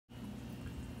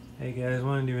Hey guys,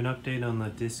 want to do an update on the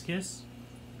Discus.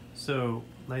 So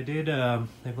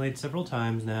they've laid several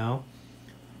times now,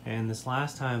 and this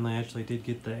last time they actually did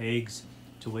get the eggs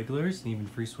to wigglers and even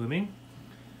free swimming.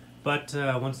 But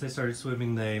once they started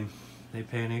swimming, they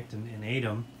panicked and ate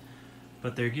them.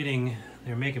 But they're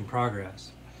making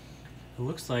progress. It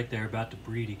looks like they're about to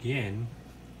breed again.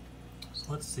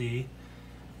 So let's see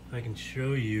if I can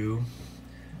show you.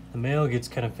 The male gets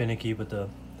kind of finicky, but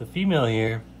the female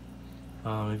here,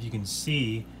 if you can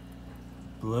see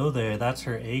below there, that's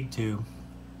her egg tube.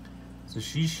 So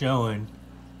she's showing.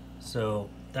 So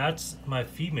that's my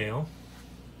female.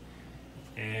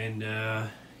 And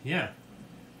yeah,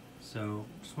 so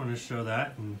just wanted to show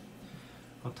that, and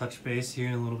I'll touch base here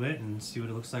in a little bit and see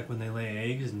what it looks like when they lay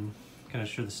eggs and kind of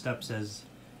show the steps as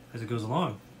it goes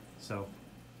along. So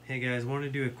hey guys,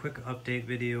 wanted to do a quick update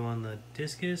video on the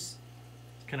Discus.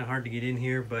 It's kind of hard to get in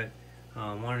here, but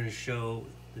wanted to show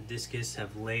the Discus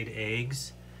have laid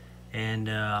eggs, and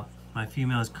my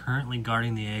female is currently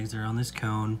guarding the eggs. They're on this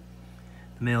cone.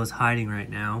 The male is hiding right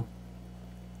now,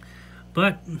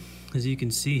 but as you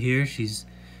can see here, she's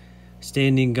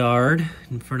standing guard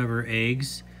in front of her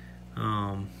eggs,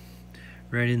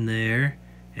 right in there.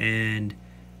 And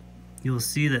you'll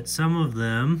see that some of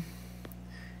them,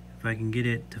 if I can get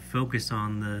it to focus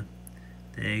on the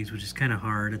eggs, which is kind of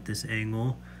hard at this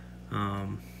angle,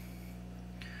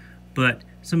 but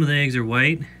some of the eggs are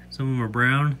white, some of them are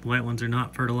brown. The white ones are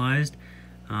not fertilized.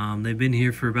 They've been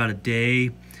here for about a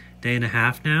day and a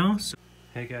half now. So,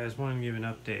 hey guys, wanted to give an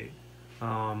update.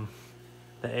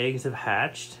 The eggs have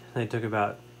hatched. They took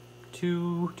about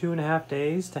two and a half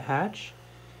days to hatch.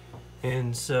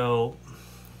 And so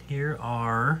here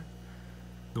are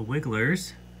the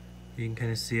wigglers. You can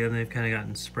kind of see them. They've kind of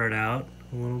gotten spread out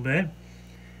a little bit,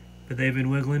 but they've been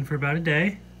wiggling for about a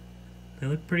day. They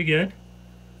look pretty good.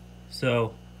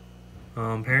 So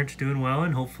parents are doing well,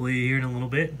 and hopefully here in a little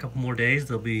bit, a couple more days,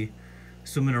 they'll be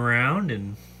swimming around,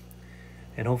 and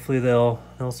hopefully they'll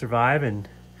survive and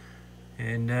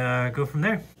go from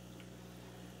there.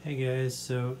 Hey guys,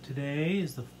 so today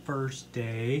is the first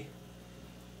day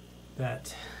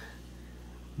that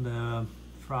the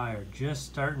fry are just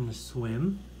starting to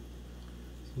swim.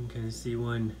 So you can kind of see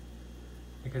when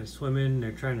they're kind of swimming,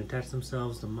 they're trying to attach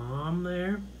themselves to mom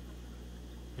there.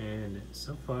 And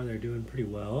so far they're doing pretty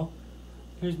well.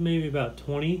 There's maybe about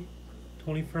 20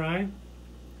 fry.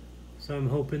 So I'm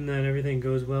hoping that everything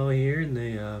goes well here, and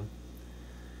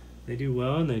they do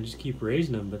well, and they just keep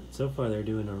raising them. But so far they're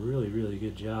doing a really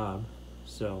good job.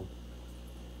 So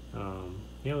yeah,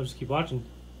 we'll just keep watching.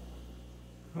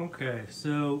 Okay,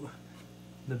 so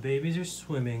the babies are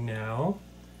swimming now,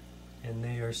 and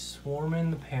they are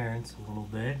swarming the parents a little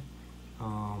bit.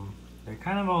 They're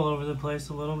kind of all over the place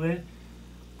a little bit,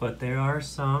 but there are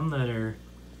some that are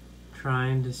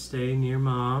trying to stay near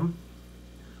mom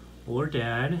or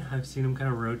dad. I've seen them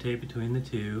kind of rotate between the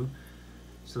two,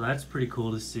 so that's pretty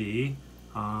cool to see.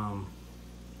 They're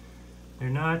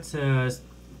not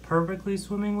perfectly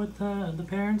swimming with the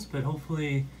parents, but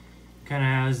hopefully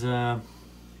kind of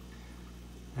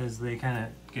as they kind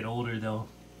of get older, they'll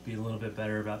be a little bit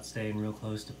better about staying real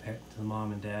close to the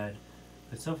mom and dad.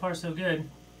 But so far so good.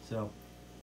 So